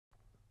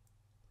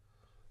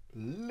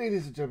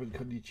Ladies and gentlemen,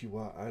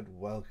 konnichiwa and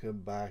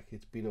welcome back.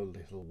 It's been a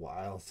little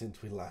while since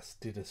we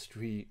last did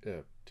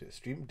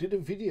a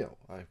video.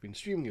 I've been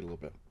streaming a little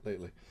bit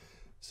lately,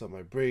 so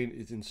my brain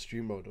is in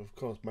stream mode. Of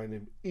course, my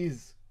name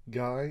is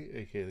Guy,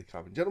 aka the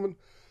Kamen Gentleman,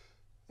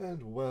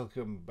 and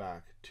welcome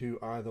back to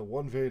either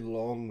one very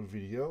long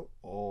video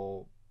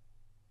or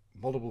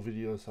multiple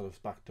videos sort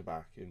of back to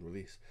back in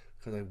release,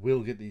 because I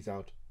will get these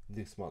out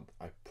this month.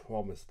 I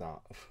promise that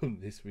from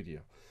this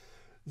video.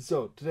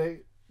 So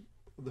today,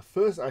 the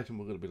first item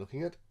we're going to be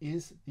looking at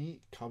is the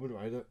Kamen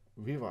Rider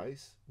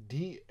Revice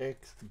DX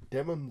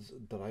Demon's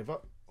Driver,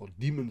 or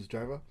Demon's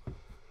Driver,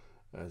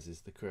 as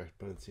is the correct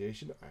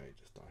pronunciation. I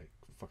just like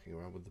fucking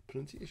around with the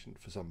pronunciation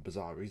for some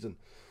bizarre reason.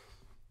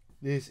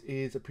 This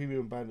is a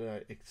premium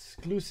Bandai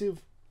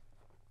exclusive,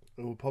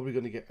 and we're probably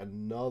going to get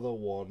another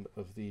one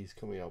of these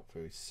coming out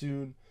very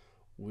soon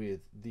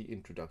with the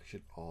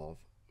introduction of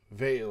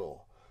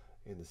Gale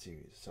in the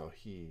series. So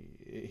he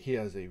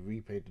has a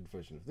repainted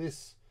version of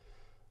this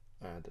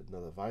and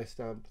another Vice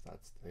stamp.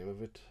 That's the name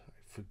of it. I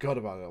forgot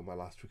about it on my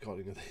last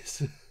recording of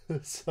this.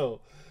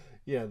 So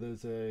yeah,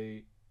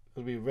 there'll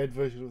be a red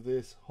version of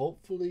this.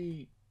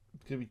 Hopefully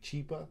it's gonna be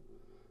cheaper,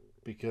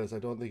 because I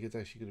don't think it's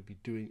actually going to be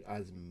doing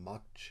as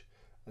much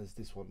as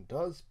this one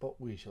does,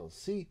 but we shall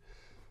see.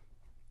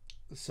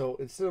 So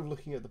instead of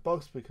looking at the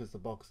box, because the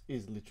box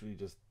is literally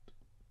just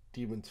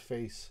Demon's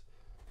face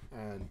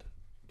and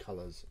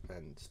colors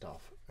and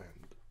stuff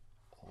and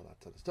all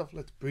that sort of stuff,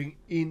 let's bring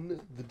in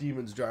the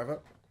Demon's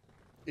Driver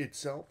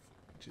itself,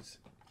 which is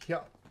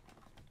here,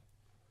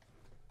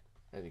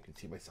 and you can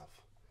see myself.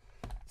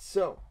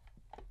 So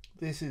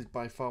this is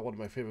by far one of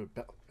my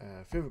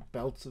favorite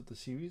belts of the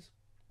series,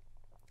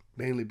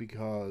 mainly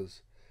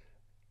because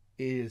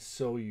it is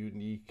so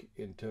unique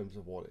in terms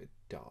of what it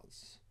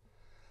does.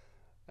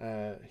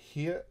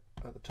 Here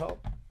at the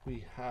top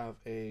we have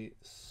a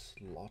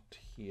slot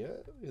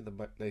here in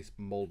the nice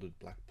molded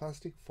black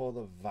plastic for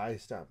the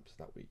Vice stamps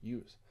that we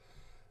use.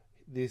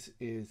 This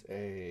is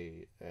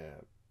a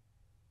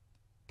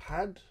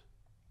pad.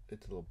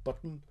 It's a little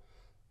button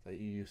that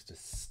you use to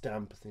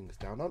stamp things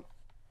down on.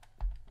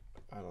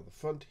 And on the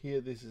front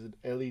here, this is an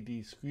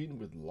LED screen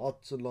with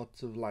lots and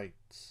lots of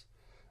lights.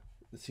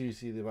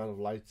 Seriously, the amount of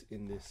lights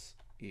in this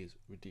is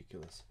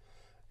ridiculous.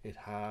 It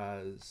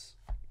has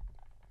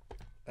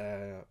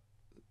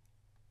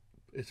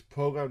it's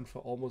programmed for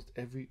almost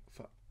every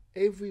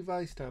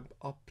Vice stamp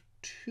up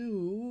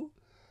to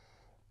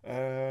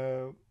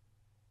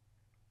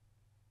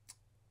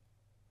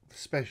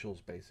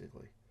specials,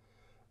 basically.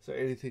 So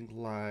anything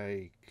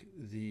like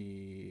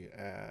the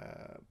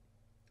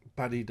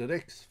Bunny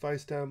X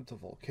Vice stamp, the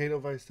Volcano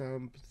Vice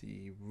stamp,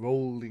 the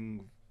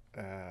rolling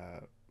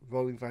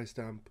Vice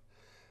stamp,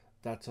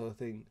 that sort of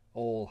thing,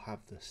 all have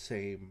the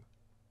same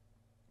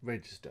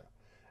register.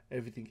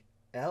 Everything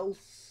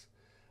else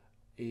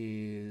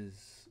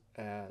is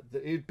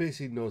it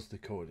basically knows the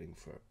coding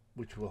for it,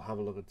 which we'll have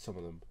a look at some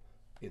of them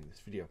in this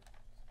video.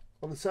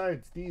 On the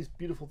sides, these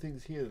beautiful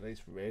things here, the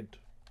nice red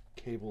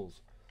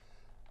cables.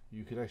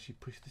 You can actually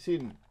push this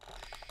in.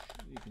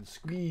 You can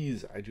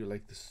squeeze. I do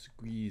like the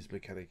squeeze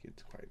mechanic.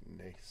 It's quite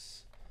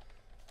nice.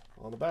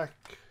 On the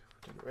back,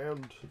 turn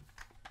around.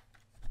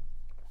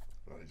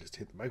 I just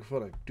hit the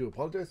microphone. I do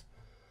apologize.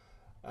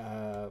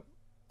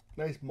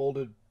 Nice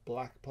molded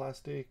black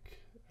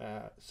plastic.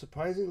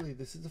 Surprisingly,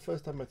 this is the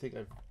first time I think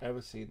I've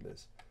ever seen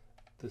this.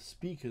 The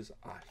speakers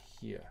are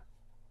here.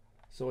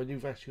 So when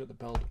you've actually got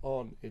the belt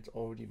on, it's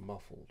already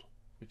muffled,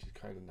 which is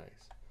kind of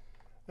nice.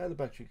 And the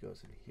battery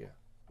goes in here.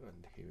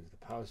 And here's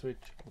the power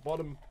switch at the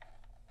bottom.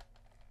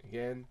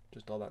 Again,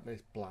 just all that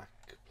nice black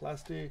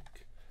plastic.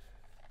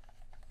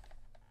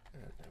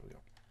 And there we go.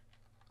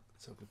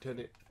 So if we turn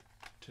it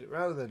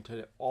around and then turn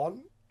it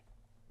on,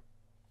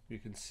 you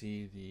can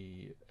see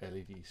the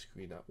LED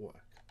screen at work.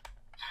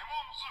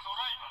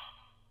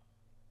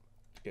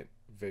 Again,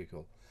 very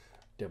cool.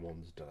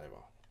 Demon's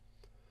Driver.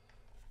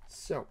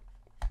 So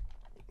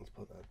let's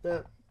put that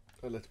there.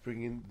 And let's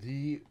bring in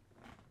the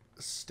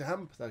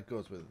stamp that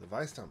goes with it, the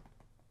Vice stamp.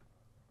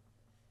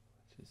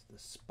 Is the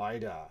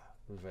Spider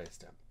Revice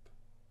stamp,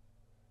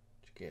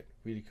 which again,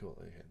 really cool.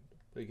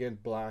 Again,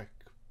 black,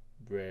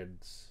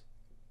 reds,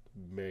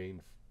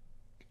 main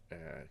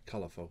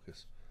color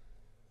focus.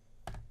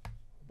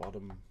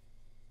 Bottom,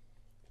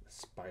 the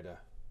spider.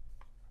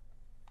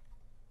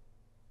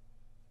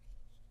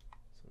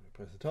 So we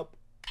press the top.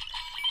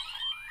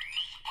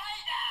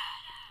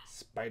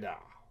 Spider.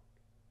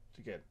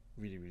 Which again,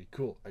 really, really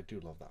cool. I do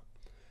love that.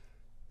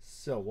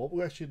 So what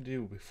we're actually going to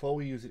do before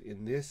we use it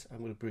in this, I'm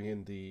going to bring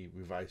in the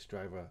Revice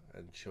driver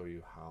and show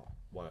you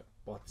what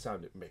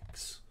sound it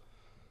makes.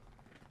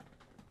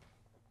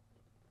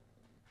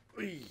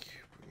 Bring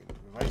in the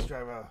Revice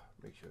driver,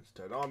 make sure it's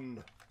turned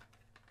on.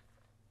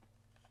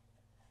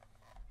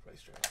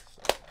 Revice driver,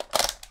 so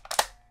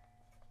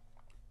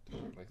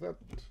like that.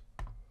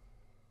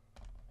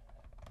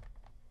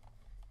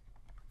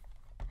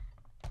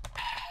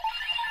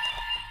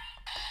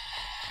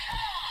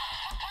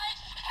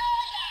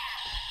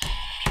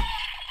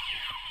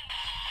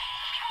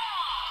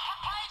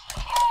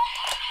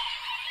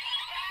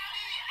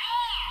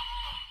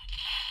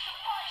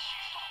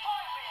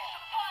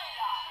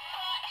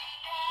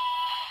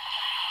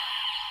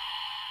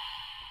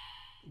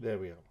 There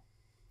we go.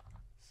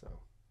 So,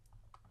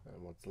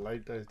 and once the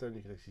light dies down,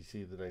 you can actually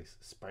see the nice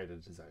spider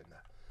design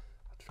there.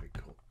 That's very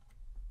cool.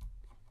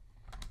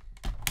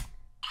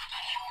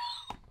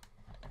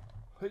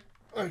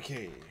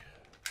 Okay.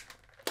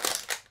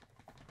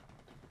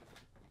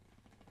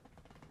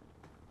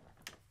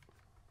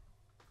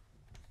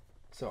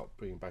 So,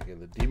 bringing back in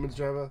the Demon's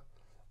Driver,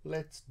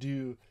 let's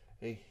do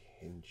a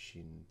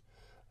henshin.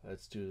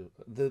 Let's do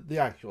the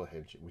actual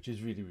henshin, which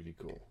is really, really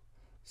cool.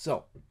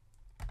 So,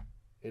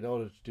 in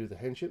order to do the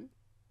henshin,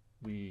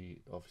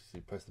 we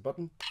obviously press the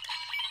button,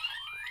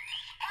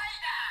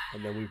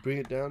 and then we bring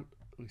it down,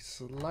 we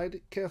slide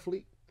it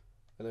carefully,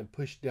 and then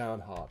push down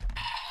hard.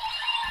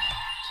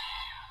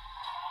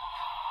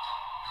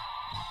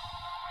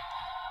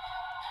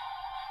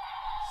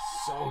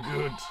 So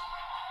good.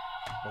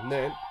 And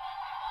then,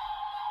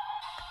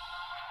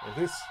 like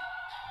this.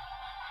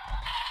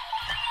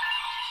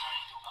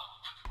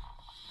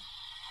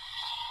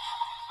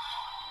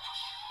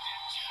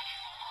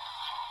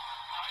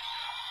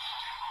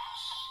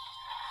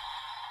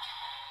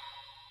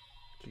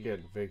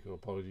 Again, very cool.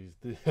 Apologies.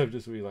 I've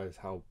just realized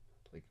how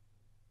like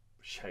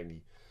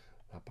shiny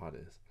that part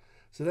is.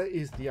 So that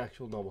is the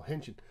actual normal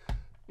henshin.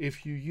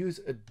 If you use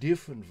a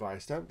different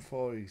vice stamp,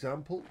 for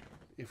example,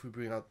 if we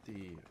bring out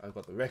the, I've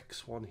got the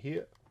Rex one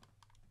here.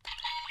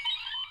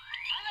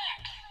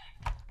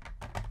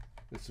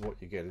 This is what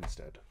you get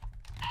instead.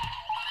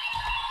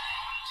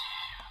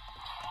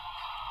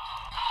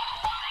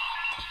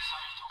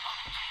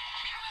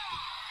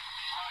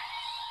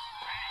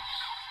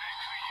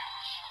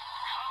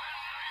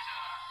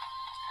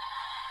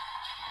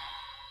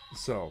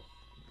 So,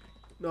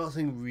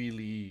 nothing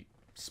really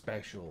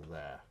special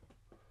there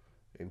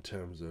in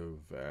terms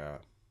of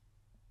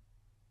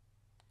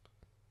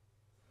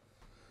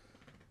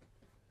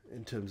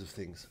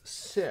things.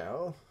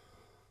 So,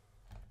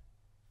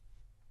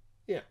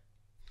 yeah.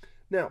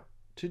 Now,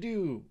 to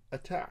do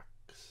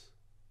attacks,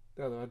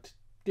 now there are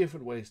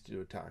different ways to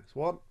do attacks.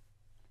 One,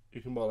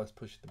 you can more or less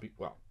push the beat.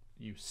 Well,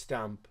 you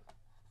stamp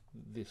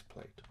this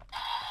plate.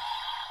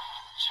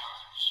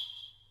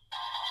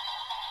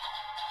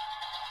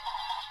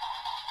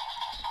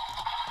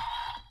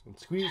 And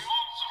squeeze.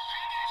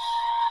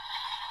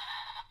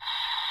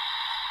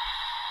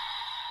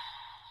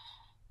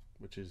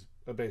 Which is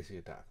a basic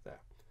attack there.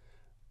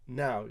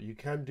 Now you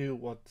can do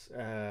what's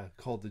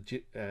called the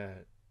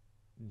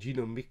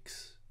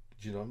genomics,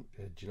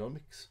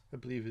 I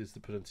believe is the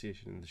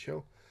pronunciation in the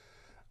show.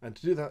 And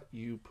to do that,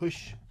 you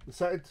push the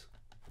sides.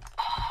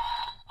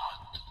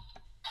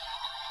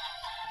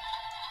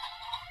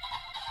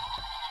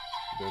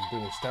 Then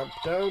bring a stamp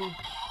down.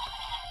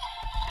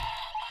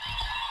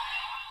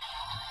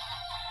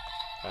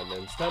 And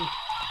then stamp.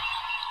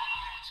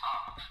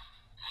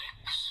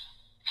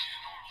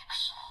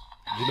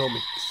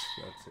 Genomics,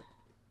 that's it.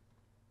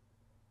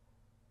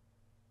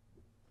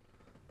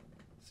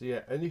 So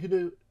yeah, and you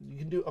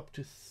can do up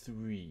to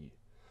 3,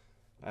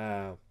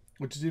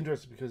 which is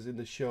interesting because in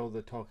the show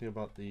they're talking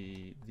about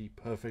the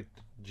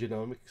perfect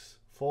genomics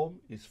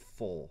form is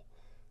 4.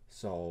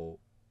 So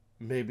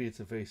maybe it's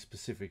a very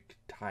specific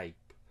type.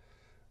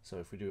 So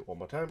if we do it one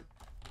more time,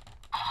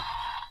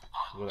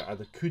 we're gonna add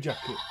the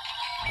Kujaku.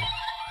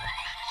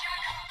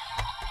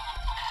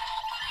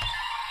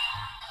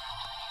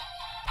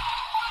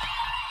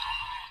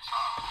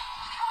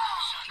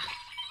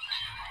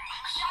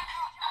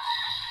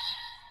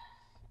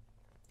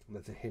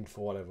 That's a hint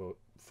for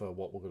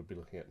what we're going to be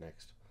looking at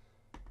next.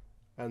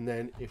 And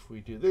then if we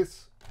do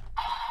this,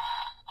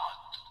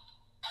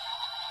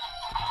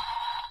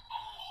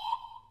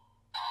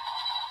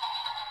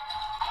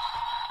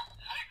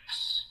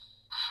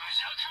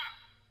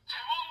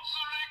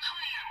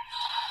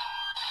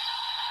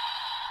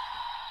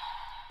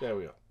 there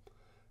we go.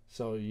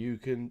 So you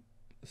can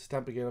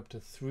stamp again up to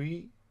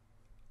 3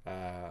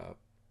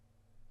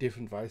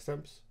 different vice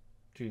stamps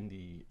during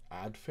the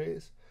add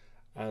phase,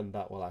 and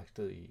that will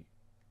actually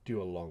do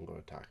a longer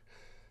attack.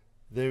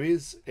 There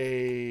is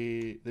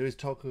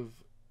talk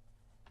of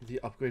the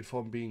upgrade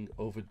form being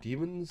over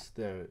demons.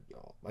 There,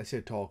 I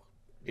say talk,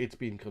 it's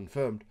been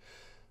confirmed,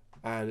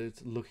 and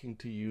it's looking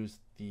to use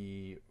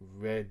the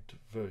red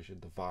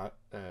version, the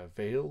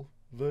Veil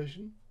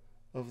version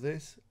of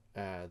this.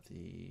 I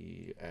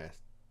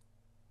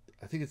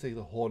think it's like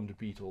the Horned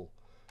Beetle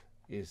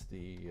is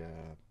the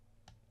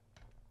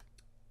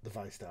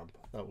vice stamp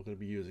that we're going to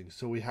be using.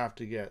 So we have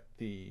to get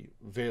the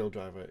Veil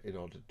driver in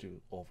order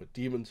to offer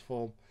Demon's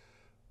form,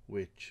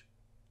 which,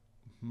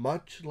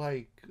 much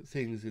like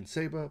things in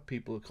Saber,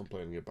 people are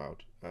complaining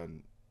about,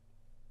 and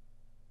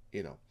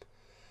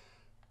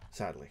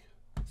sadly.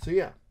 So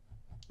yeah,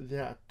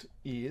 that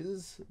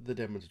is the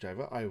Demon's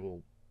driver. I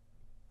will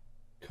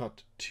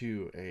cut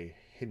to a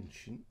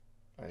henshin.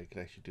 I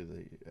can actually do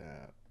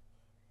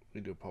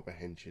we do a proper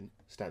henshin,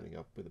 standing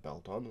up with a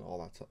belt on and all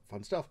that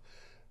fun stuff.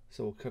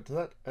 So we'll cut to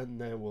that,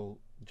 and then we'll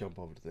jump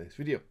over to the next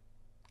video.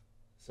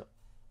 So,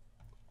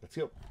 let's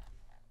go.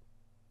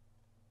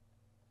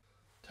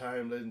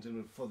 Time, ladies and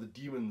gentlemen, for the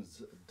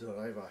Demon's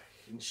Driver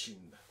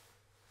Henshin.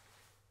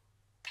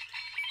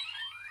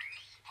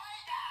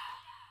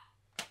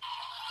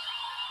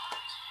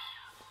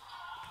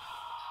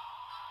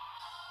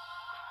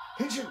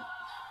 Henshin!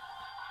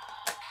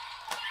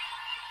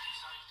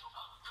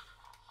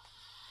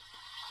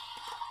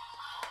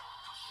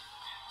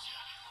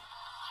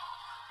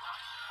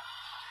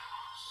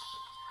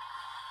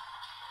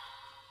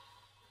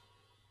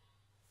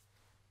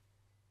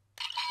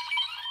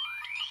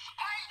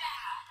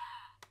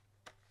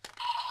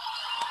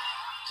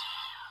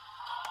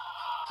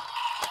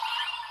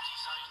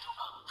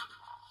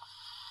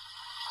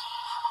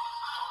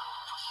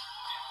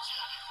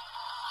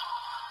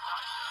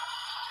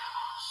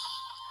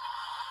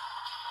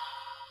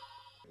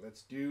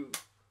 Let's do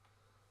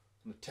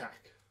an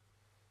attack.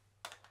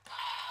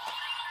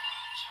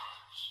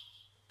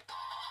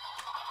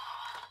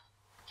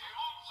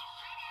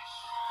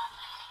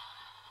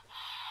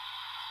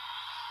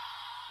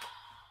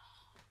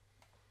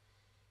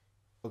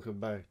 Welcome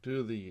back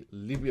to the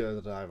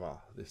Libera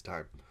this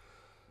time.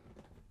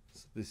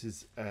 So this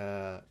is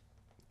the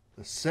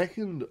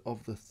second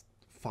of the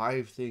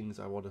 5 things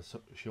I want to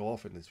show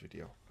off in this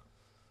video.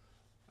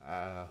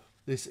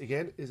 This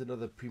again is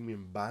another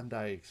premium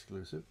Bandai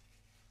exclusive.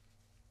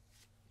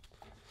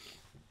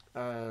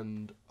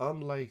 And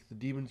unlike the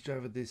Demon's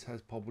Driver, this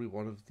has probably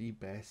one of the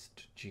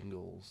best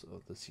jingles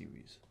of the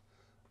series.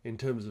 In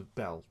terms of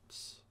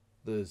belts,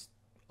 there's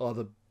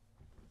other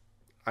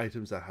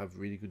items that have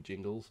really good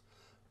jingles,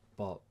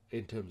 but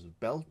in terms of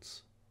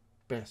belts,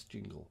 best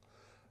jingle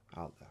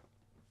out there.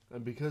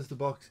 And because the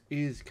box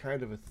is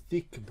kind of a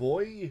thick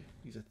boy,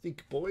 he's a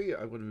thick boy,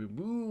 I'm going to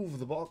remove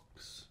the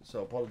box.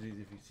 So apologies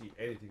if you see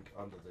anything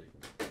under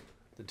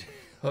the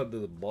under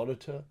the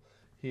monitor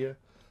here.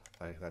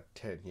 Like that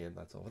 10 here and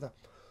that's over there.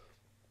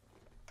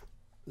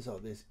 So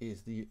this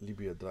is the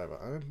Libera driver.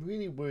 And I'm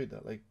really worried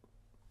that like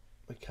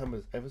my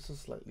camera's ever so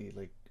slightly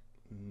like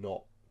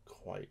not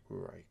quite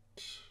right.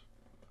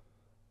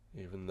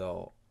 Even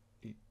though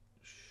it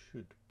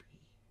should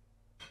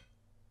be.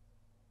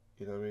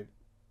 You know what I mean?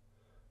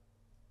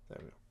 There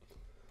we go.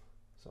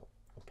 So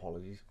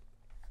apologies.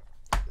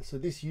 So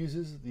this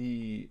uses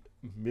the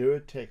mirror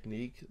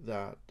technique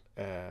that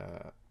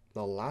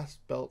the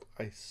last belt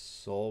I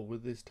saw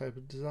with this type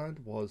of design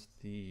was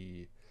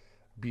the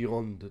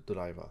Beyond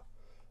driver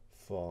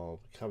from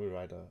Kamen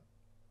Rider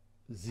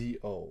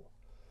ZO.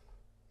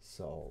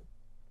 So,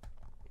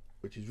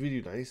 which is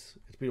really nice.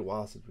 It's been a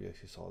while since we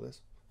actually saw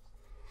this.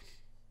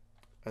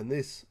 And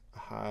this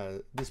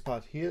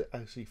part here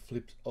actually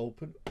flips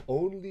open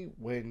only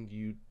when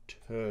you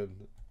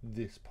turn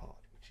this part,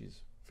 which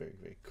is very,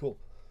 very cool.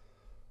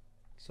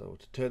 So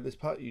to turn this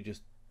part, you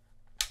just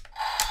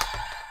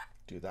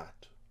do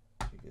that.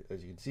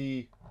 As you can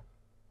see,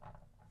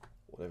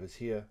 whatever's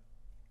here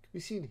can be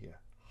seen here.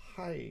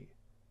 Hi.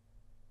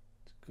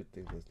 It's a good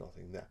thing there's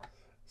nothing there.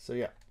 So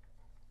yeah,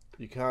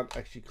 you can't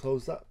actually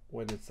close that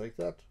when it's like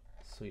that.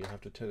 So you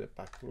have to turn it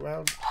back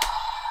around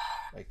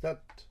like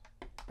that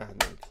and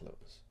then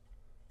close.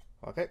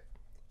 Okay,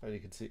 and you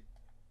can see.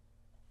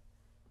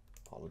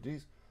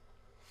 Apologies.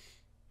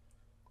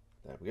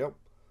 There we go.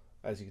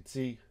 As you can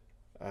see,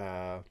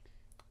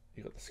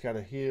 you got the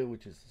scanner here,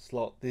 which is the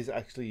slot. This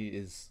actually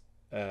is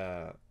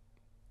I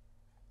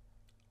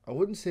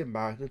wouldn't say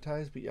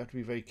magnetized, but you have to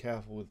be very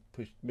careful with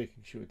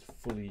making sure it's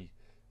fully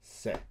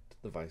set,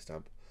 the vice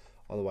stamp.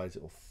 Otherwise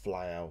it will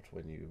fly out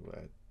when you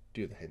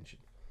do the henshin.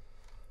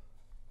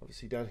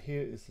 Obviously down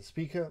here is the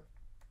speaker,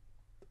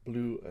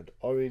 blue and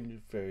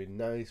orange, very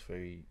nice,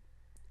 a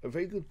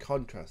very good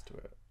contrast to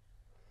it.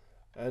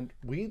 And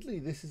weirdly,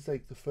 this is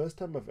like the first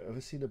time I've ever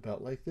seen a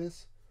belt like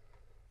this,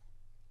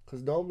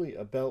 because normally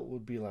a belt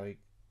would be like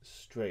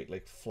straight,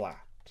 like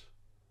flat.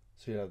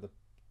 So you have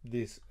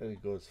this and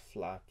it goes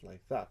flat like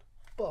that,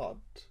 but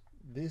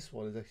this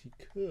one is actually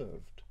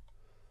curved,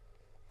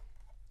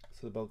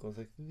 so the belt goes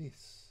like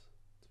this.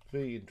 It's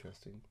very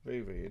interesting, very,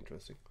 very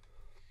interesting.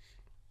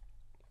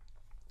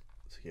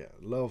 So yeah,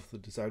 love the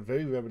design,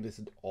 very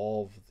reminiscent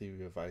of the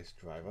Revice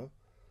driver.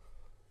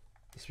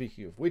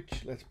 Speaking of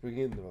which, let's bring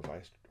in the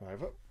Revice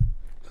driver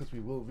because we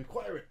will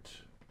require it.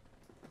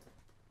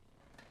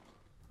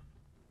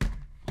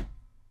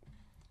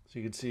 So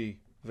you can see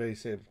very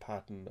same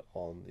pattern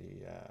on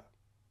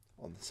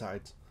the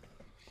sides.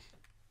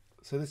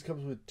 So this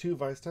comes with 2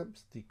 vice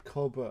stamps, the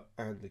Cobra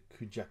and the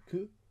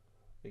Kujaku.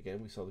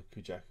 Again, we saw the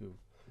Kujaku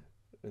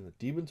in the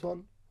Demons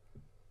one.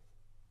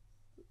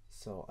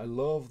 So I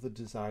love the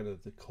design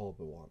of the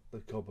Cobra one. The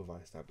Cobra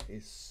vice stamp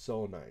is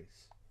so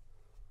nice.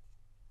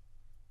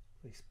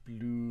 Nice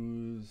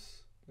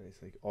blues,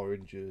 nice like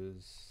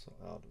oranges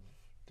out of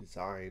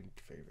design,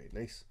 very, very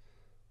nice.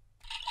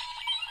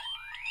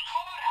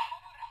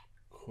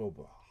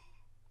 Cobra.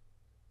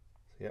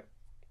 So yeah,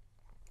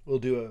 we'll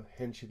do a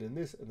henshin in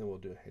this and then we'll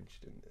do a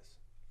henshin in this,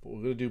 but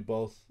we're going to do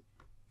both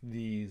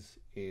these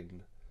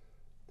in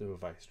the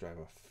Revice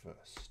driver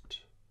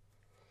first.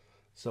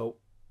 So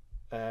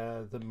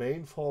the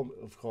main form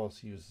of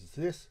course uses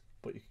this,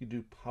 but you can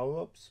do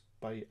power-ups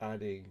by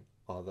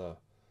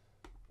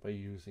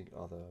using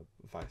other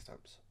vice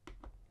stamps.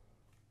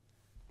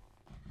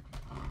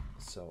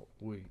 So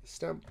we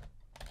stamp.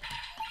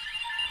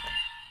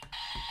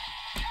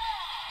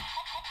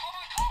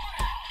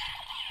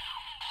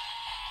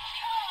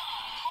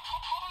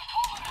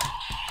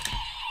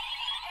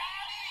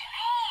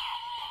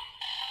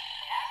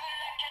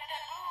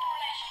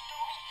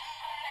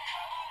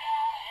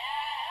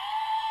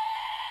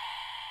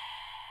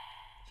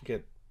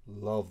 Again,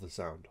 love the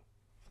sound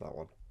of that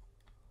one.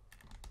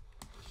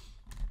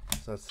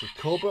 So that's the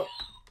Cobra.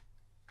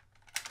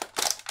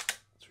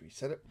 Let's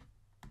reset it.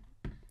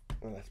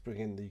 And let's bring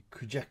in the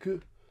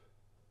Kujaku,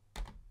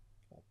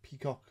 or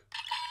peacock.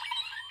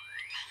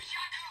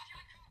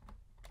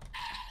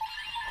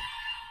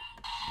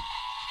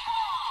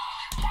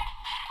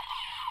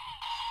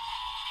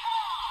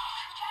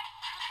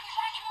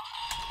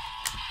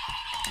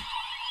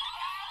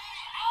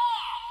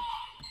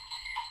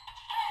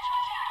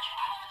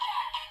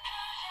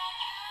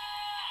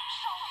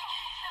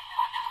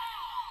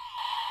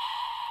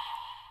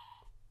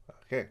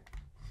 Okay,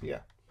 so yeah,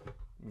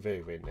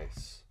 very, very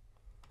nice.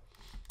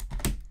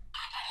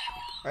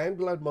 I am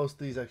glad most of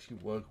these actually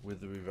work with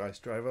the Revice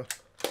driver.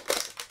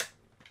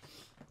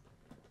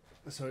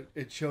 So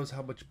it shows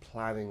how much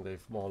planning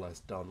they've more or less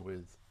done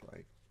with,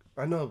 like,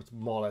 I know it's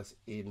more or less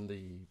in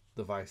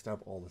the Vice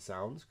stamp, all the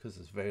sounds, because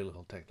there's very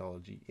little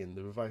technology in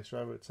the Revice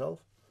driver itself.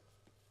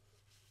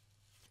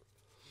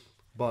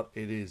 But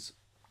it is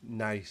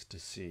nice to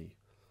see.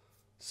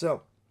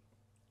 So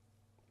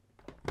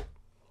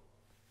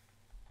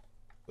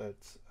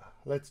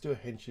let's do a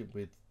henshin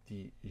with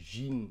the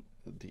Jin,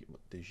 the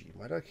Jin.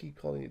 Why do I keep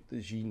calling it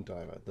the Jin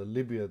driver? The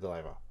Libera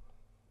driver.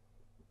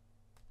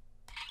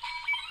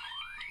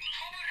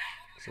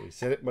 So we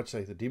set it much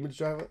like the Demon's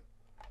driver.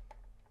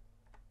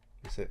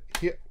 We set it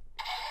here.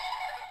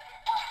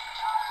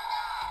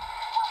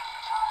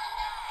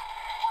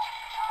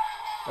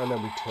 And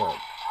then we turn.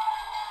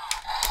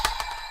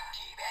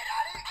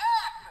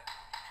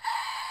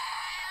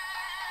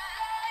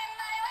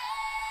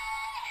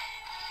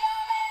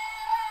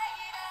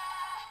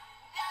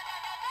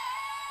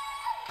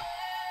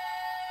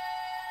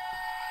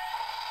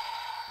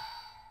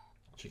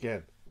 Which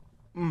again,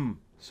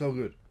 so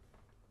good.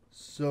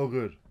 So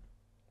good.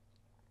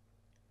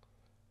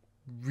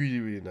 Really,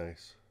 really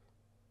nice.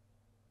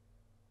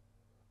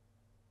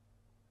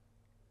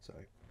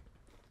 Sorry.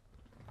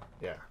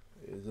 Yeah,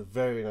 it's a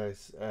very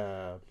nice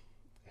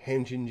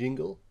henshin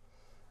jingle,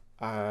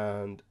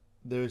 and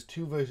there's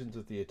two versions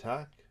of the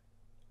attack,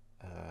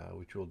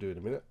 which we'll do in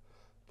a minute.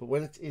 But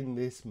when it's in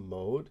this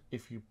mode,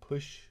 if you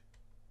push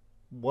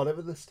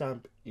whatever the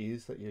stamp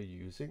is that you're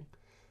using,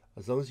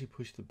 as long as you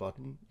push the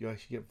button, you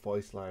actually get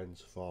voice lines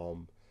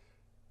from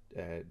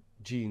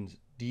Jin's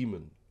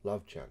demon,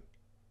 Love-chan.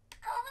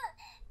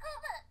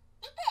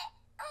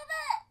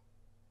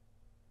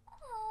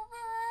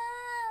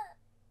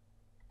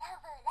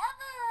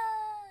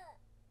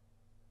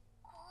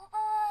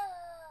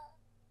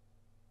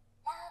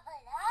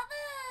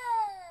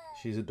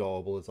 She's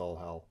adorable as all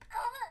hell.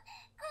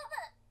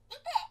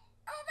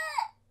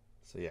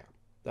 So yeah,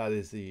 that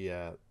is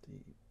the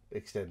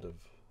extent of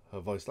her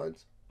voice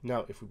lines.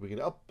 Now, if we bring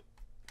it up,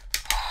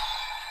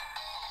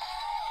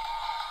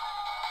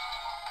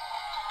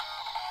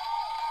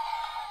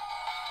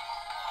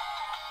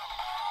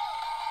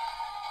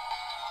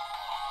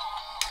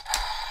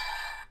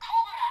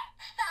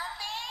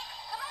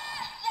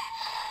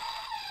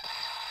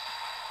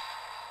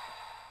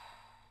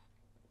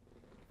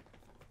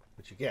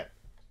 which you get.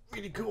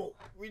 Really cool,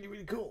 really,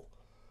 really cool.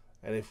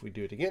 And if we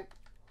do it again,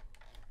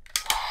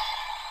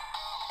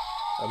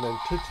 and then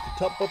touch the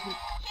top button,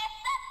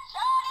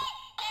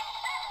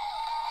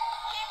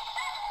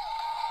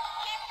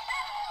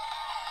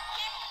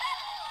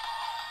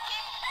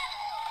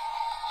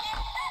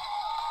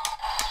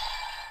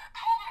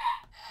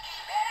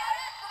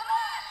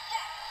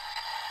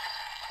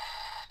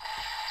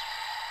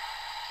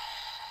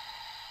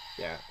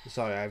 yeah,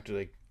 sorry, I have to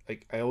like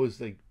I always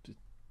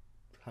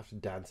have to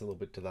dance a little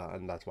bit to that,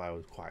 and that's why I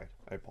was quiet.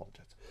 I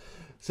apologize.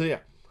 So yeah,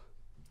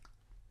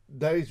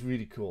 that is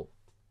really cool.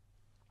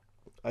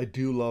 I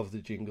do love the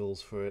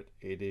jingles for it.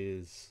 It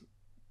is,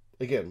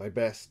 again, my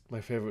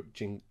favorite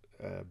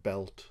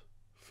belt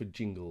for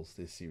jingles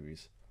this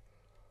series.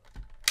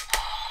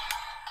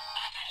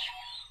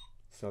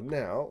 So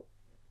now,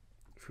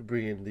 if we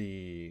bring in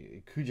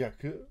the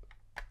Kujaku,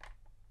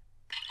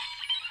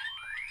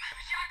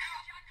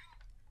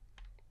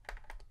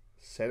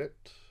 set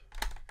it.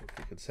 If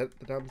we can set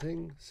the damn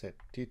thing, set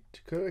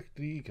it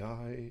correctly,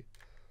 guy.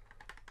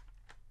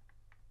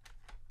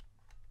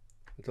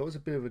 It's always a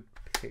bit of a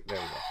kick. There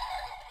we go.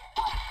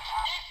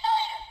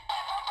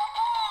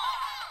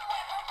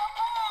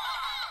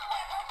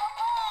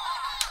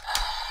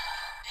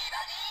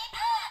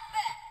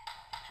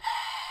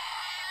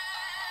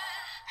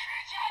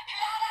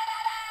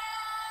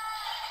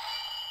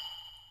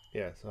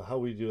 Yeah, so how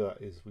we do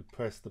that is we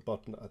press the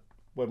button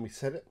when we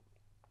set it,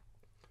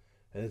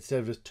 and instead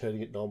of just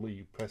turning it normally,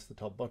 you press the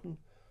top button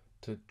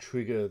to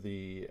trigger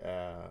the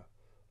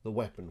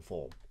weapon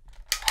form.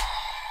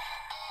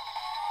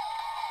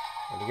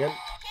 And again.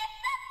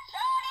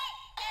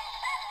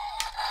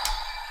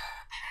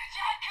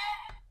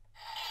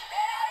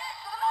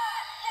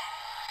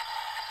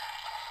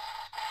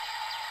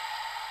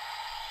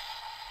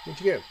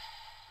 Which again,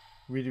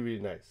 really, really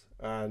nice.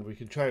 And we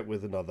can try it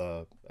with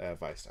another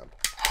Vice stamp.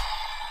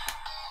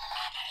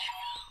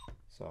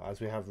 So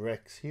as we have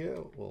Rex here,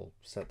 we'll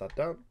set that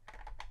down.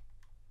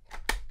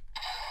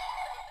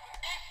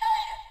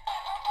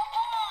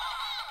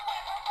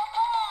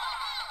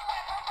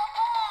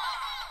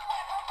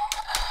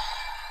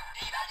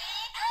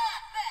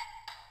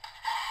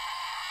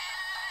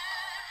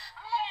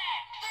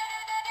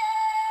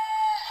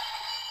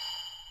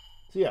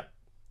 So yeah,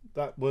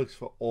 that works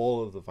for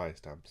all of the Vice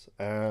stamps.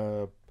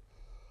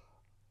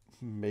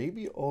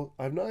 Maybe all.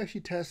 I've not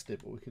actually tested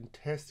it, but we can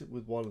test it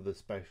with one of the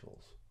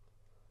specials.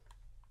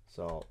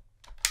 So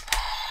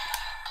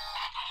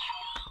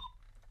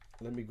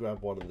let me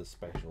grab one of the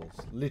specials.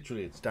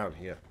 Literally, it's down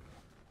here.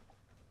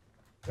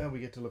 And we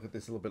get to look at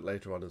this a little bit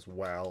later on as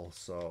well.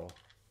 So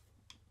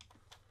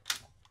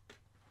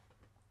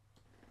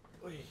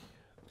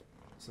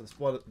this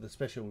one, the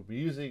special we'll be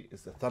using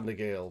is the Thunder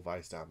Gale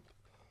Vice stamp.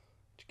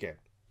 Which again,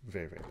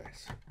 very, very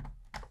nice.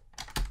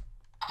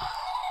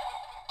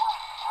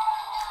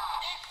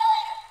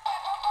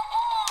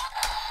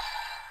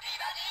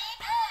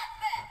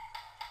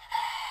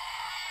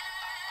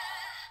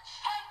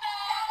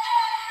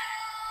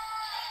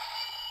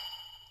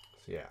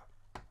 So yeah,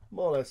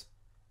 more or less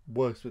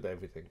works with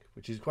everything,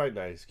 which is quite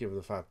nice given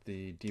the fact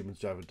the Demon's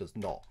Driver does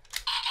not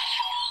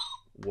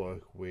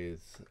work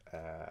with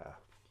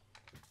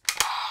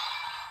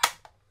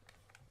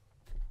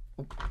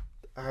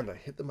and I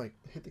hit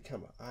the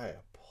camera. I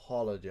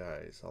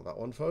apologize on that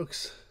one,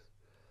 folks.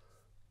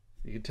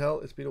 You can tell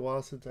it's been a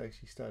while since I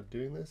actually started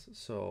doing this,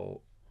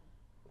 so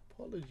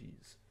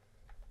apologies.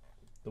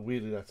 The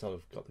weirdly that's sort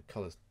of got the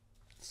colour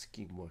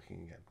scheme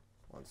working again.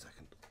 1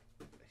 second.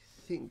 I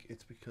think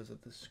it's because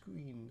of the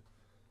screen.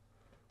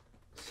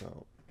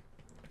 So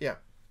yeah.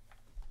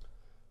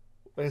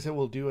 Like I said,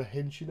 we'll do a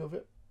henshin of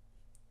it,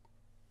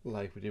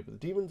 like we did with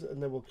the demons,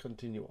 and then we'll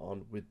continue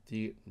on with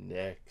the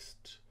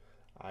next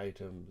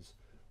items,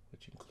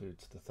 which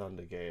includes the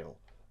Thunder Gale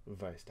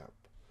Revice stamp.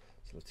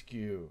 So let's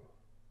go.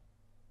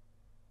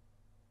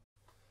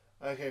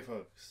 Okay,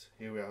 folks,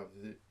 here we have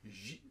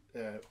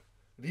the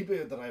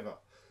Libera driver.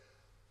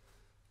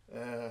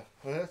 I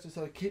have to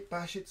sort of kit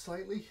bash it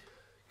slightly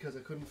because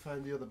I couldn't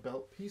find the other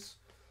belt piece,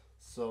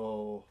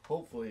 so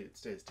hopefully it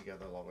stays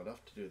together long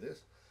enough to do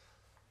this.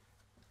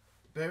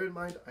 Bear in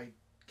mind, I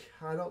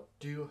cannot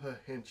do her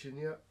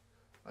henshin yet.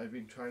 I've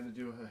been trying to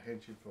do her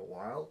henshin for a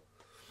while,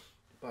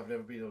 but I've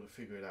never been able to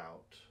figure it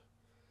out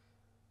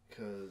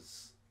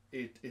because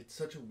it's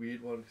such a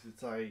weird one, because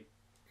it's like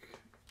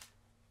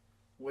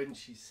when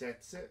she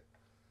sets it,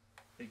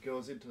 it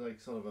goes into like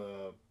sort of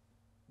a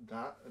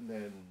that and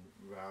then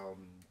round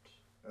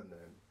and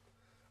then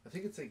I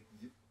think it's like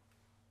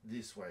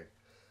this way.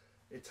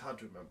 It's hard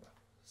to remember.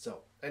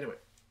 So anyway,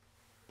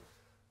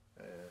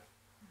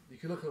 you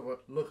can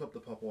look up the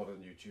Pop one on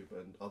YouTube,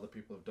 and other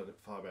people have done it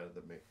far better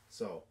than me.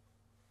 So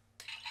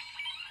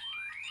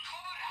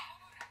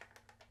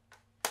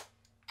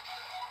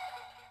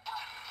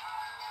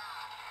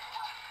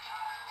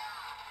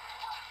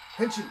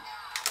henshin.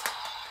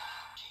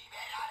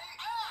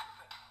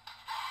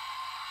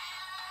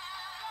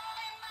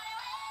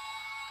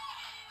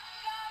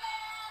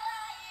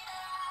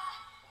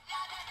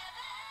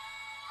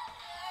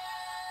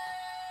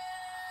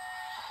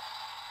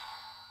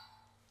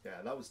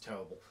 Yeah, that was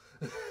terrible.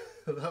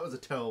 That was a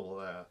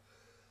terrible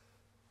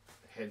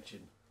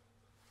henshin.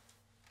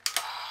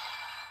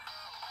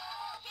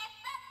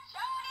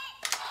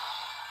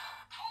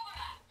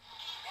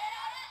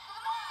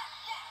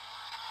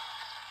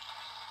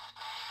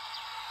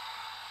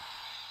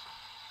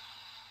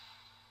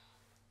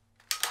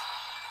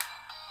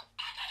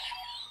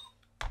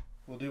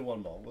 We'll do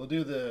one more.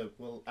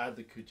 We'll add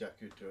the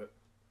Kujaku to it.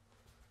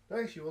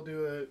 Actually, we'll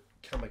do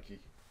a Kamaki.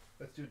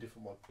 Let's do a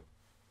different one.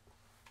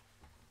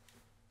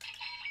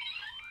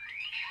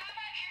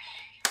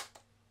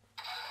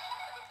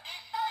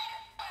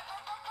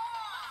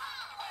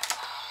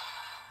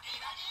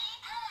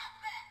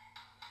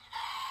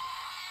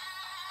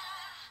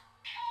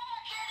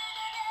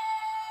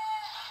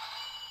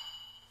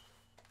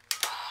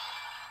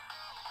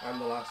 And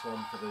the last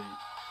one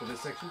for this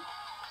section.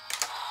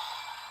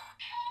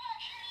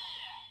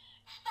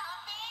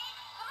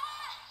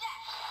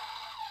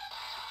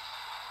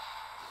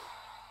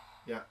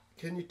 Yeah,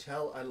 can you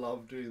tell I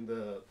love doing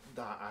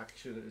that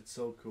action? It's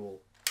so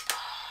cool.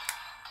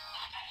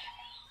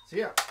 So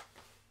yeah,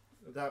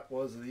 that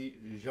was the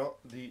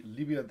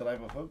Libera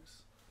driver,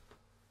 folks.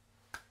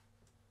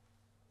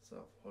 So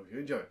hope you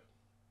enjoyed.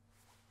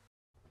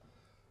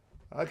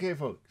 Okay,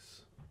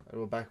 folks, and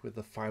we're back with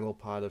the final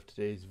part of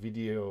today's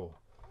video.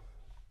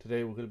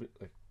 Today we're going to be,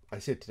 like I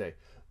said today,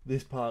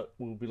 this part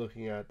we'll be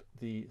looking at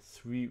the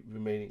 3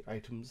 remaining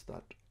items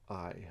that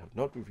I have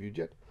not reviewed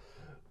yet,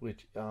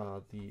 which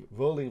are the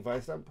Rolling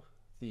Vice stamp,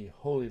 the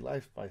Holy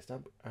Life Vice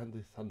stamp, and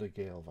the Thunder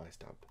Gale Vice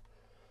stamp.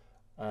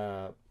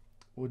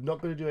 We're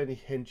not going to do any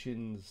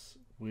henshins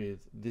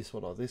with this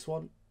one or this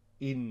one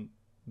in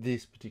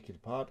this particular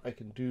part. I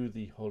can do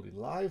the Holy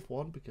Life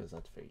one because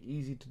that's very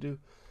easy to do.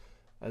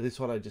 This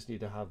one I just need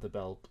to have the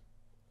belt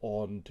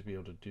on to be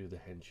able to do the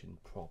henshin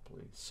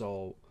properly.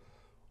 So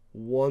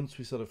once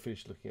we sort of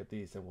finish looking at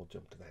these, then we'll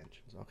jump to the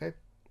henshins, okay?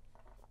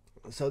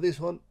 So this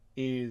one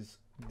is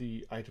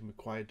the item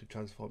required to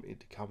transform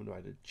into Kamen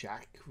Rider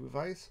Jack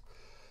Revice,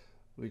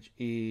 which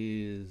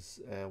is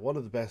one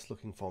of the best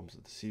looking forms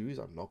of the series.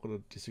 I'm not going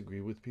to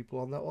disagree with people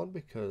on that one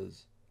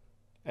because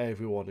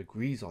everyone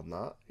agrees on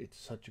that. It's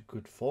such a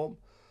good form.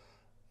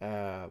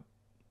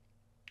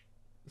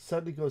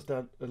 sadly goes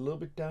down a little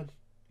bit down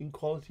in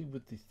quality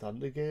with the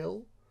Thunder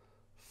Gale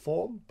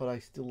form, but I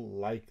still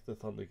like the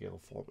Thunder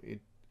Gale form.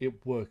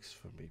 It works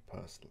for me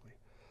personally.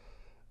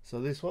 So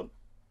this one,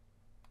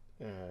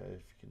 if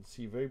you can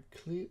see very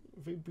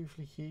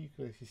briefly here, you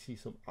can actually see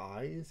some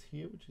eyes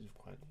here, which is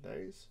quite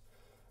nice.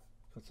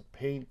 Got some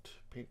paint.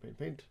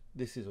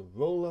 This is a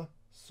roller,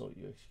 so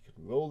you actually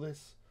can roll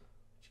this,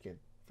 which again,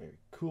 very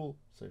cool.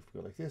 So if we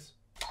go like this,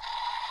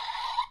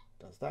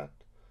 does that.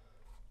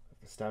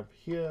 The stamp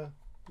here,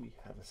 we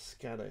have a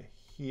scanner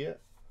here,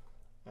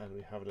 and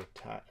we have an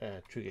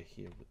trigger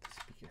here with the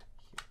speaker here.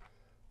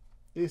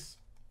 This,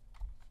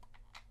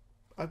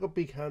 I've got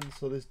big hands,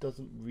 so this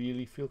doesn't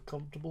really feel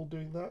comfortable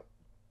doing that,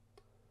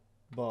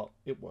 but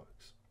it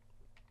works.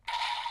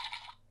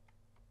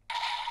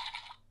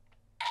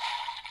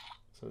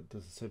 So it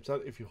does the same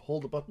sound. If you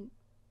hold the button,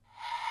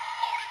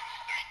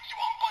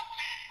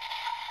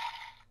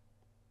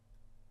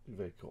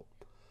 very cool.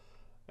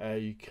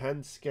 You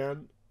can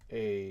scan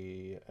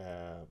a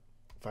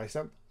Vice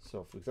stamp.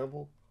 So for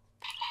example,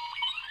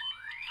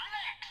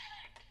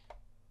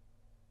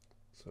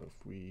 so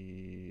if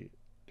we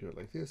do it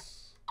like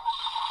this,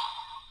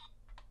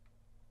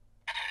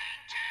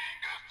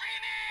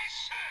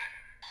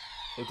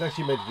 it's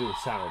actually meant to do a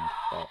sound,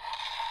 but let's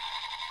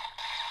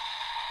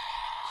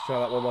try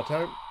that one more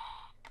time.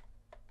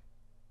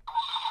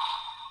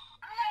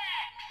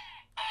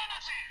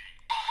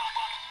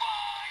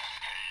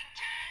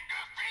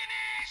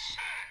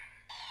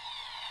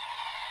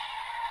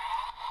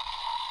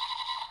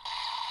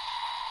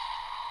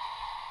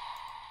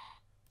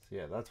 So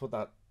yeah, that's what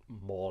that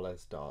more or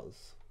less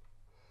does.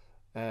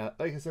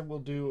 Like I said, we'll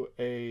do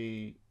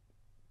a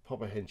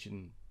proper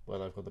henshin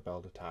when I've got the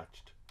belt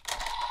attached.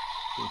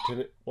 So you turn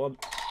it 1,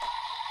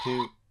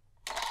 2,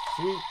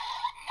 3.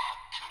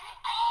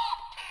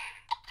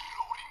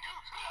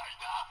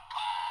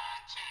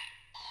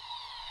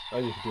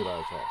 And you can do that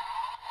as well.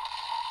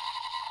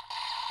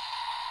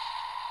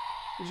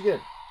 Which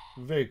again,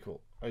 very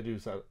cool. I do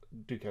kind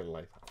of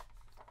like that.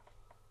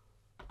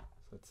 So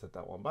let's set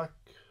that one back.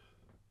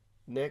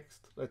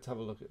 Next, let's have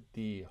a look at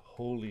the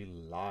Holy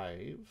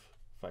Live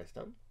Vice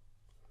stamp,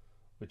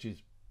 which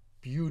is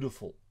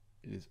beautiful.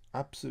 It is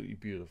absolutely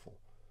beautiful.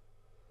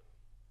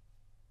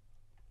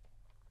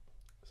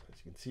 So as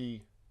you can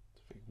see,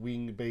 it's very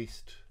wing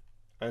based,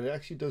 and it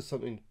actually does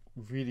something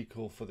really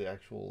cool for the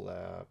actual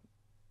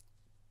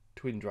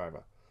twin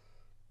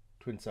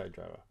side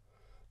driver.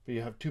 But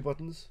you have two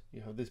buttons.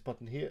 You have this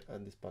button here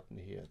and this button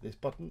here. This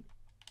button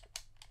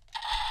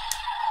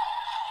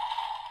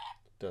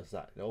does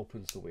that. It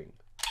opens the wing,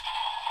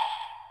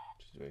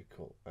 which is very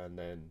cool. And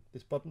then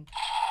this button,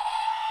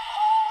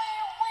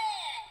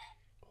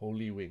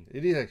 Holy Wing.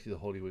 It is actually the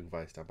Holy Wing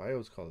Vice stamp. I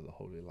always call it the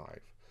Holy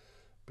Live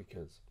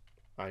because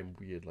I'm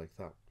weird like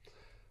that.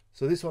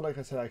 So this one, like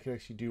I said, I can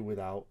actually do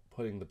without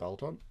putting the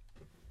belt on,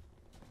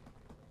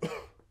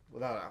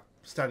 without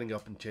standing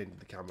up and changing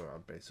the camera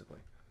around, basically.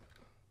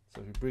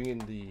 So if you bring in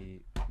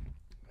the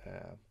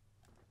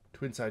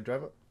twin side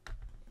driver,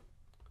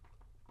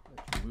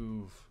 let's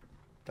move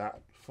that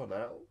for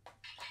now.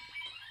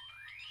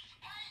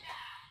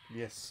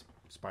 Yes,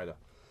 spider.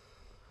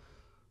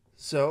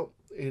 So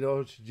in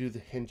order to do the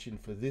henshin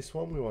for this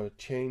one, we want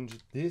to change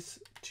this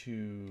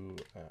to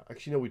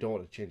actually no, we don't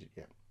want to change it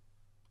yet.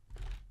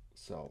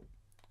 So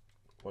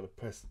I want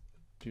to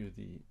do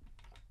the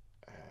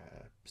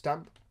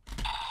stamp,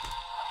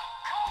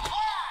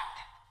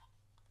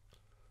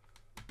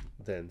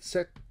 then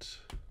set,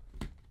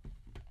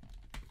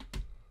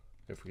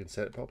 if we can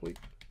set it properly.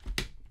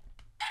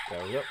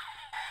 There we go.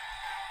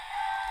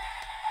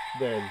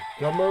 Then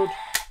gun mode.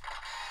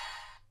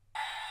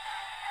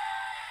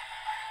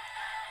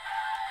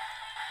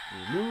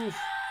 Remove.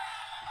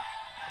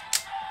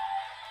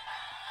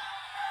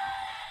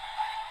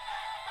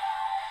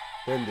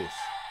 Then this.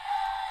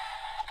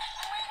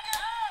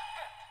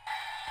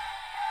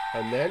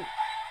 And then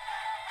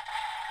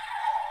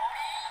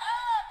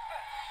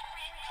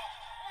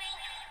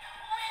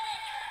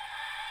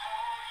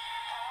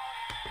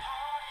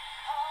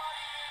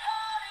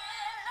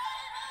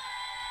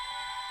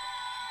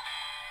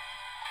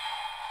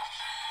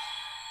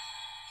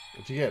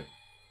which again,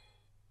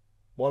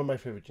 one of my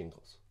favorite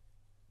jingles.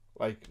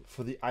 Like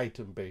for the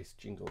item based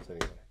jingles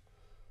anyway.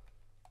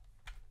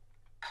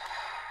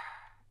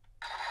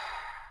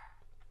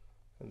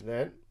 And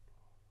then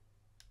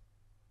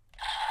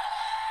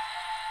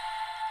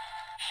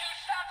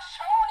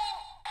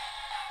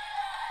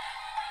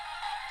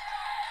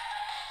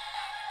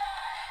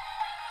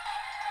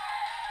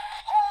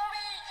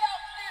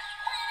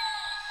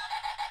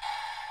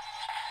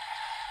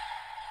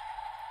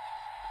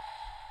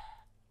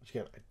which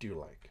again I do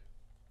like.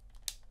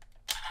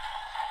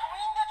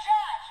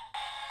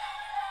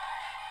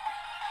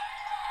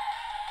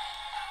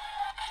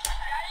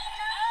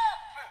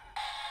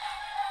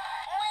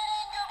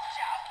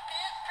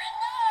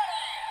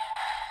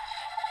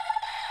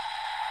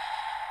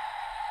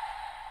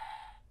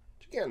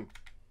 Again,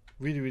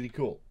 really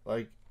cool.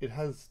 Like it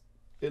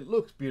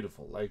looks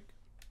beautiful. Like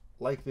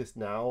like this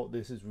now.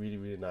 This is really,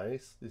 really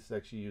nice. This is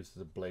actually used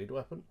as a blade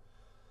weapon,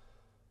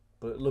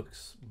 but it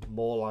looks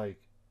more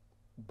like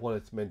what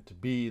it's meant to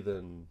be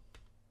than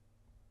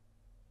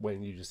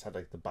when you just had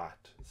like the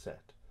bat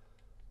set.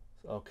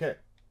 Okay,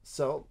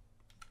 so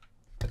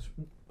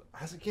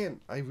as again,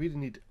 I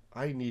need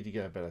to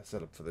get a better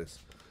setup for this.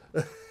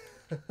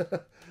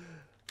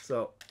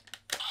 So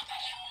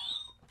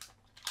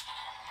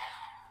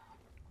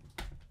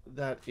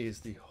that is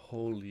the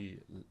holy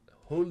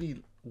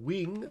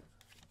wing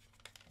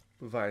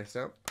Revice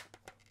stamp.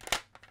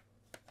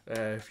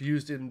 If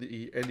used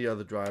in any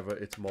other driver,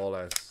 it's more or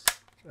less.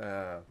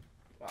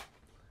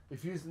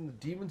 If used in the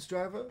Demon's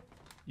driver,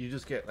 you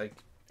just get like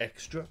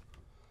extra.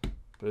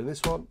 But in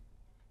this one,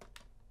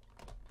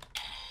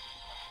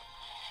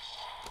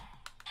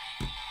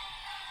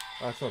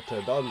 that's not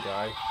turned on,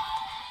 guy.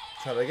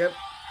 Try that again.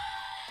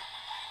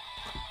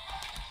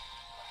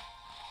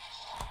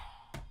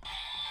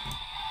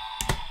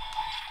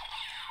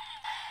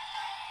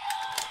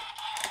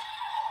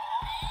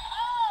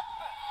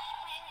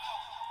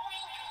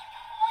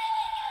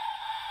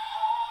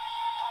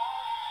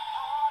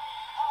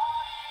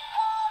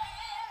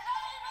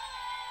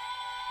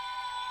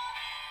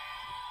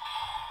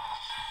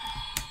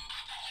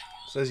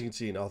 So as you can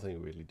see,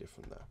 nothing really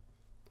different there.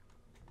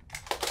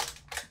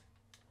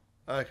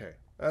 Okay,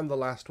 and the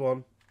last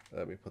one,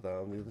 let me put that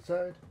on the other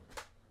side,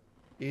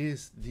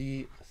 is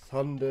the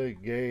Thunder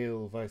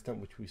Gale Vice stamp,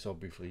 which we saw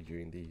briefly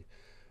during the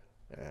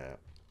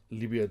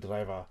Libera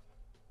driver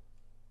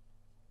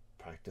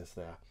practice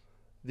there.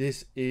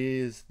 This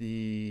is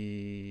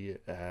the,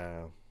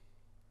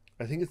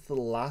 I think it's the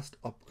last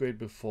upgrade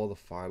before the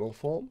final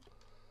form,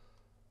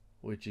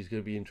 which is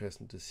going to be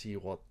interesting to see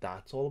what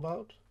that's all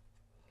about.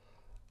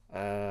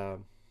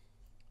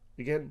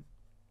 Again,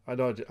 I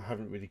know I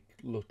haven't really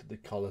looked at the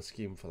color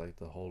scheme for like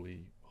the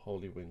Holy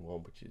Wing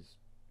one, which is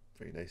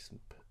very nice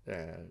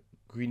and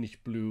greenish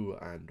blue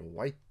and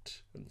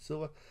white and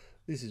silver.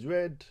 This is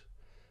red,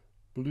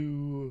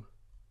 blue,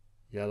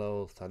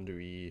 yellow,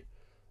 thundery,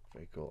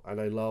 very cool.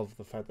 And I love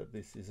the fact that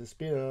this is a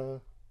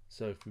spinner.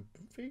 So if we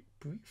very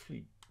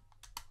briefly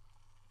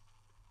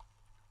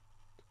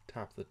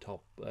tap the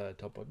top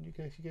button, you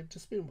can actually get it to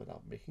spin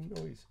without making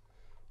noise,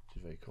 which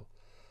is very cool.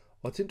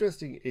 What's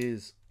interesting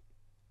is,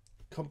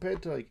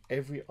 compared to like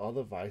every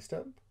other Vice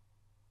stamp,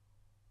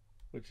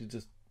 which is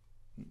just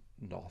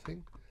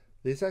nothing,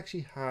 this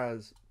actually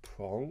has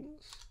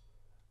prongs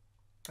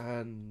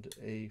and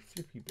a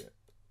flippy bit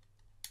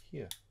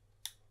here,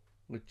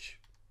 which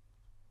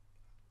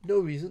no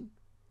reason,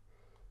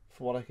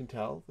 for what I can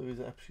tell, there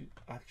is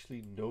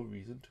actually no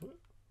reason to it,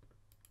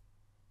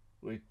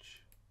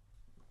 which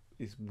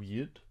is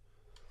weird.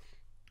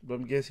 But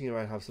I'm guessing it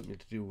might have something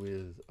to do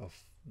with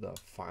the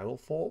final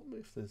form,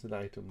 if there's an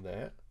item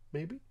there,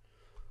 maybe.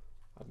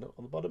 I don't know,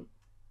 on the bottom.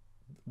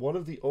 One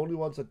of the only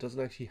ones that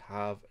doesn't actually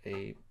have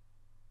a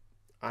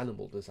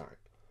animal design.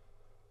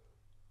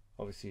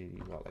 Obviously,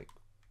 you got like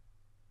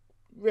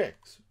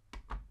Rex,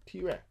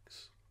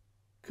 T-Rex,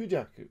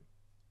 Kujaku,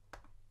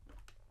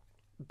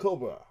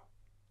 Cobra,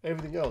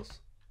 everything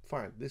else,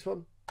 fine. This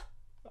one,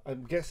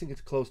 I'm guessing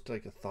it's close to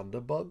like a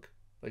thunder bug,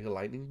 like a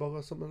lightning bug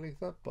or something like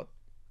that, but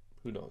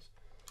who knows.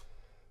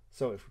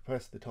 So if we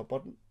press the top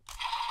button,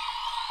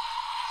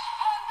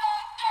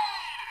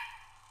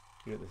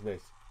 you get this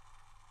nice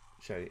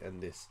shiny,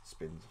 and this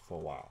spins for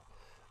a while.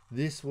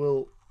 This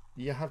will,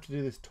 you have to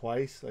do this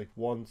twice, like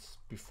once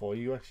before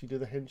you actually do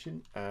the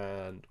henshin,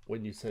 and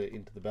when you set it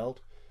into the belt,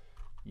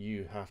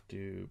 you have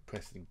to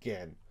press it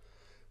again.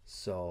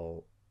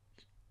 So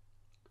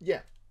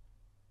yeah,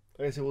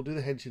 like I said, we'll do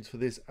the henshins for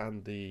this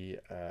and the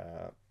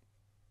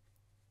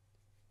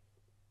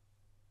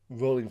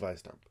rolling Vice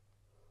stamp.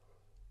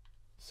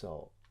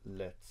 So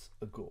let's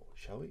go,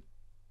 shall we?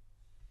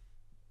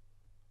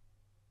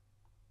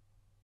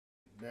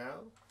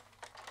 Now,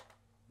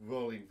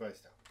 rolling Vice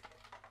stamp.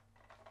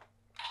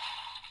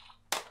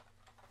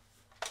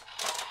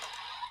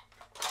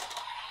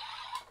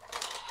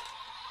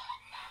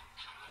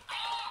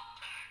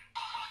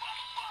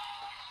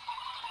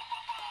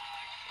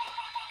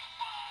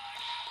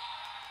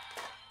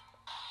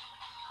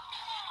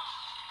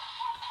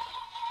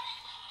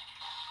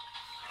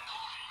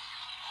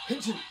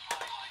 Henshin!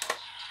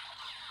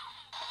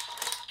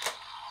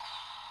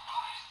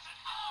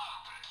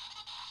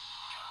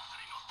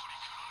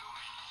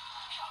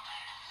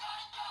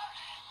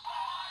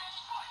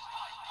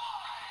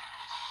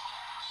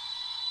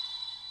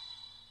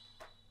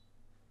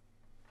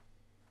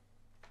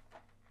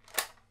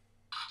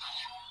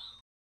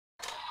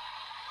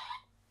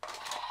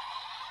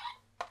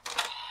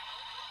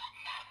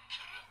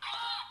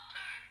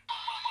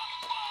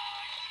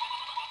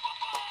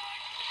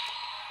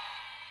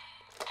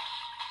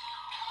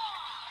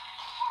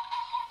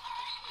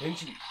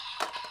 Henshin!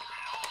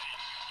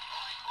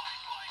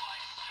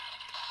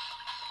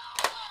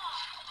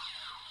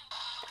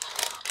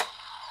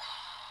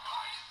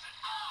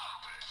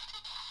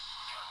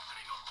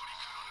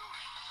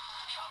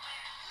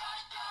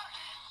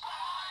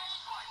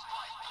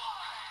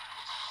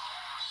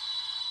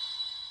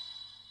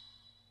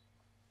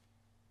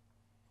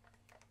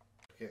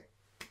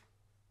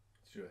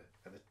 Let's do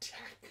an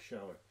attack,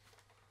 shall we?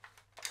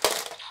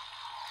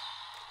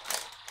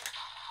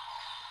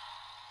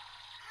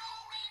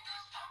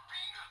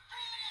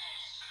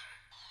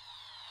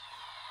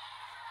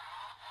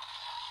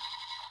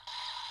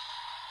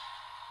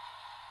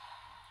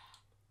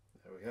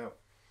 There we go.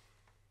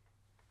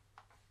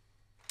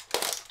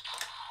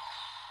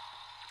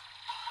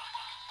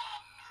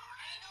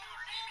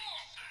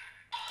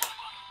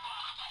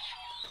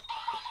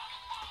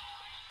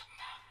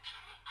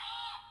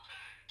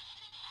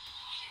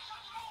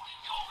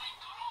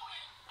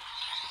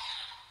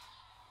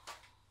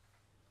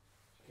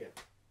 Yeah,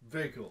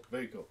 very cool,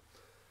 very cool.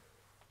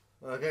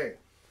 Okay.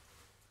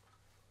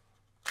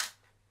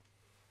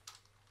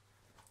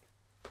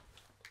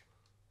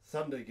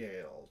 Thunder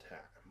Gale time.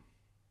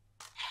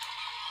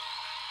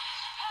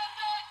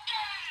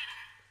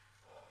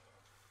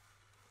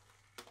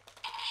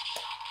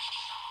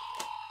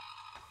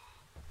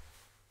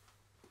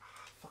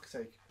 Fuck's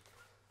sake.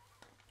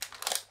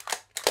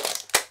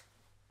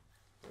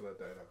 Let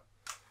that out.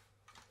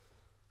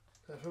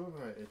 If I remember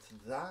right, it's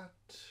that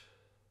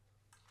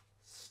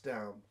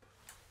stamp.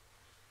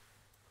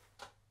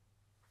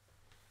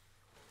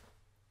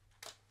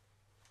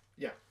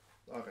 Yeah,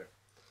 okay.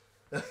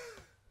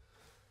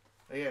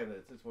 Again,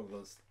 it's one of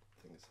those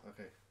things.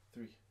 Okay,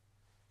 3,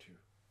 2,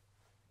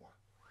 1.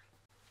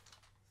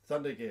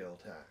 Thunder Gale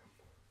time.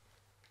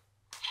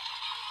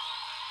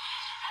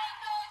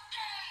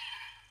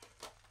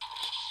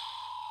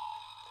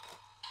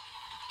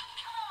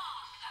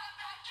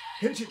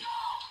 Hit it!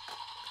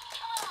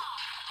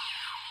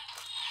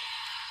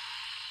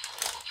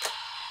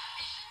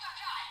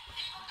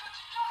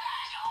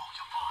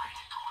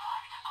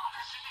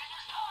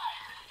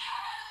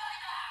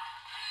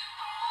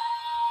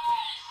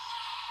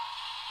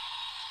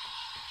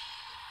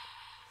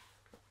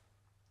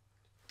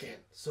 Again,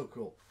 so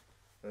cool.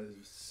 That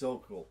is so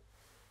cool.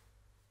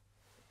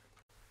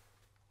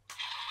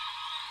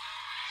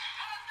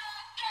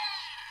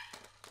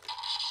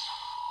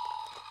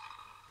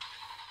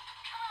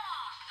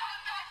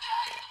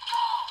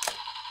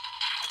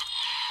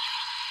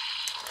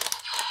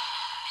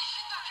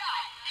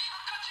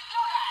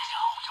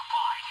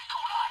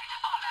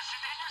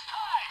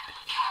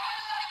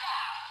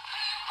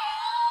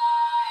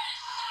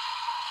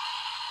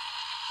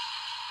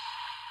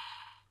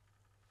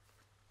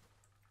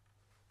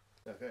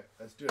 Okay,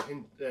 let's do a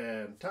hint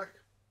attack.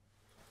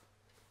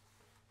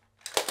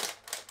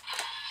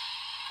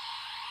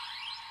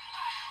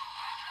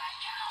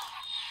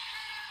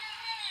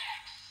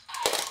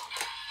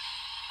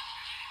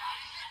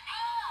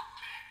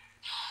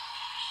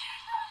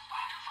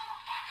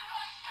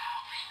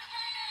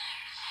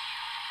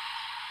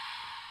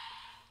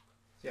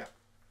 Yeah,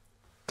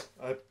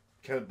 I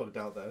kind of bugged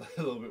out there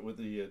a little bit with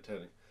the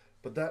turning,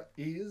 but that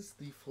is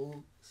the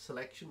full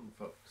selection,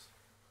 folks.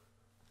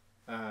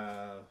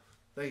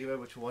 Thank you very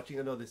much for watching.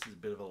 I know this is a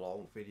bit of a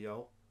long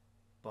video,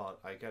 but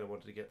I kind of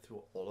wanted to get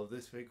through all of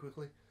this very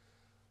quickly.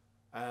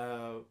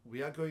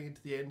 We are going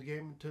into the end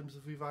game in terms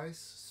of Revice,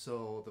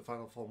 so the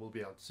final form will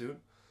be out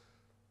soon,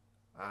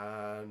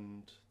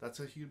 and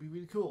that's actually going to be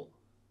really cool.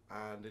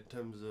 And in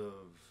terms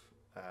of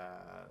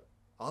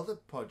other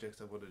projects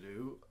I'm going to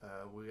do,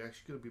 we're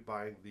actually going to be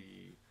buying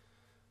the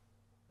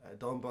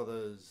Don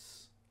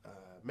Brothers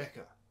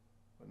Mecha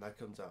when that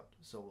comes out,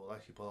 so we'll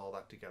actually put all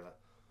that together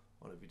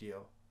on a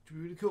video, which will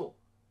be really cool.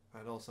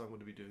 And also I'm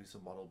going to be doing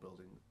some model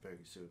building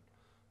very soon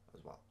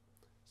as well,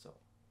 so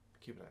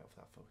keep an eye out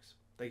for that, folks.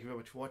 Thank you very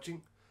much for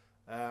watching.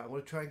 I'm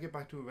going to try and get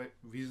back to a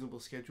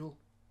reasonable schedule,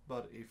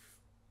 but if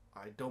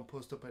I don't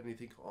post up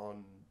anything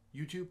on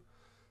YouTube,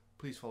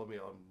 please follow me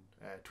on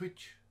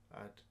Twitch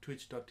at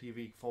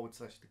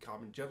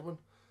twitch.tv/thekamengentleman.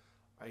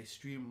 I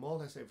stream more or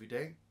less every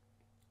day,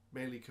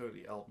 mainly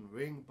currently Elden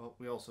Ring, but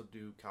we also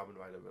do Kamen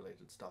Rider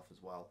related stuff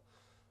as well,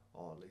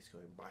 or at least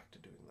going back to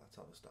doing that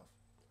sort of stuff,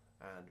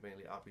 and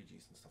mainly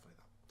RPGs and stuff like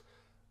that.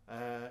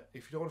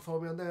 If you don't want to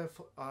follow me on there,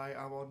 I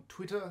am on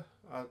Twitter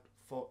at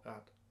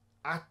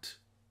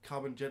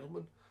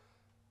 @kamengentleman.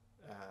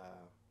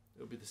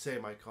 It'll be the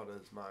same icon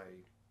as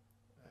my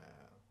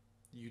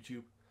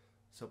YouTube,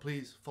 so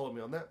please follow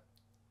me on that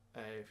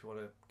if you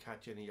want to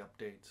catch any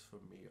updates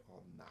from me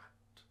on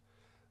that.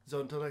 So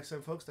until next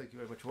time, folks, thank you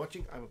very much for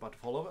watching. I'm about to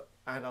fall over,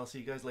 and I'll see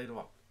you guys later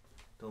on.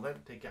 Till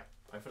then, take care.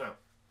 Bye for now.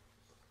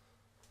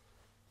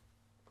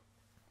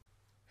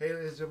 Hey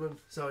ladies and gentlemen,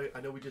 sorry, I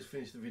know we just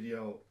finished the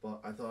video,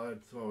 but I thought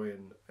I'd throw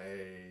in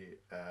a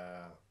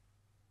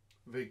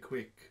very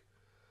quick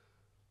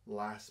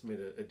last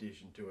minute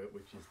addition to it,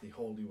 which is the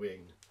Holy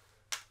Wing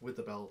with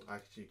the belt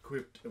actually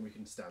equipped, and we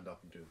can stand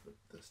up and do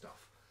the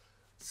stuff.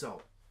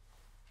 So,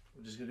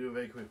 we're just going to do a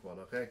very quick one,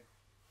 okay?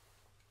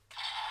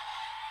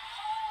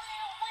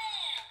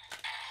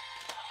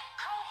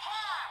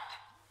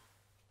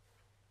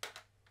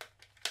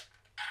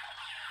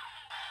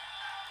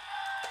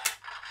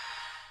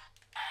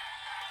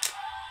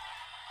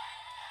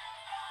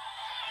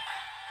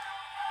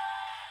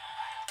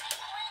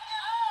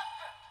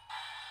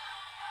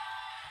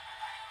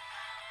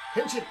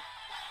 Henshin!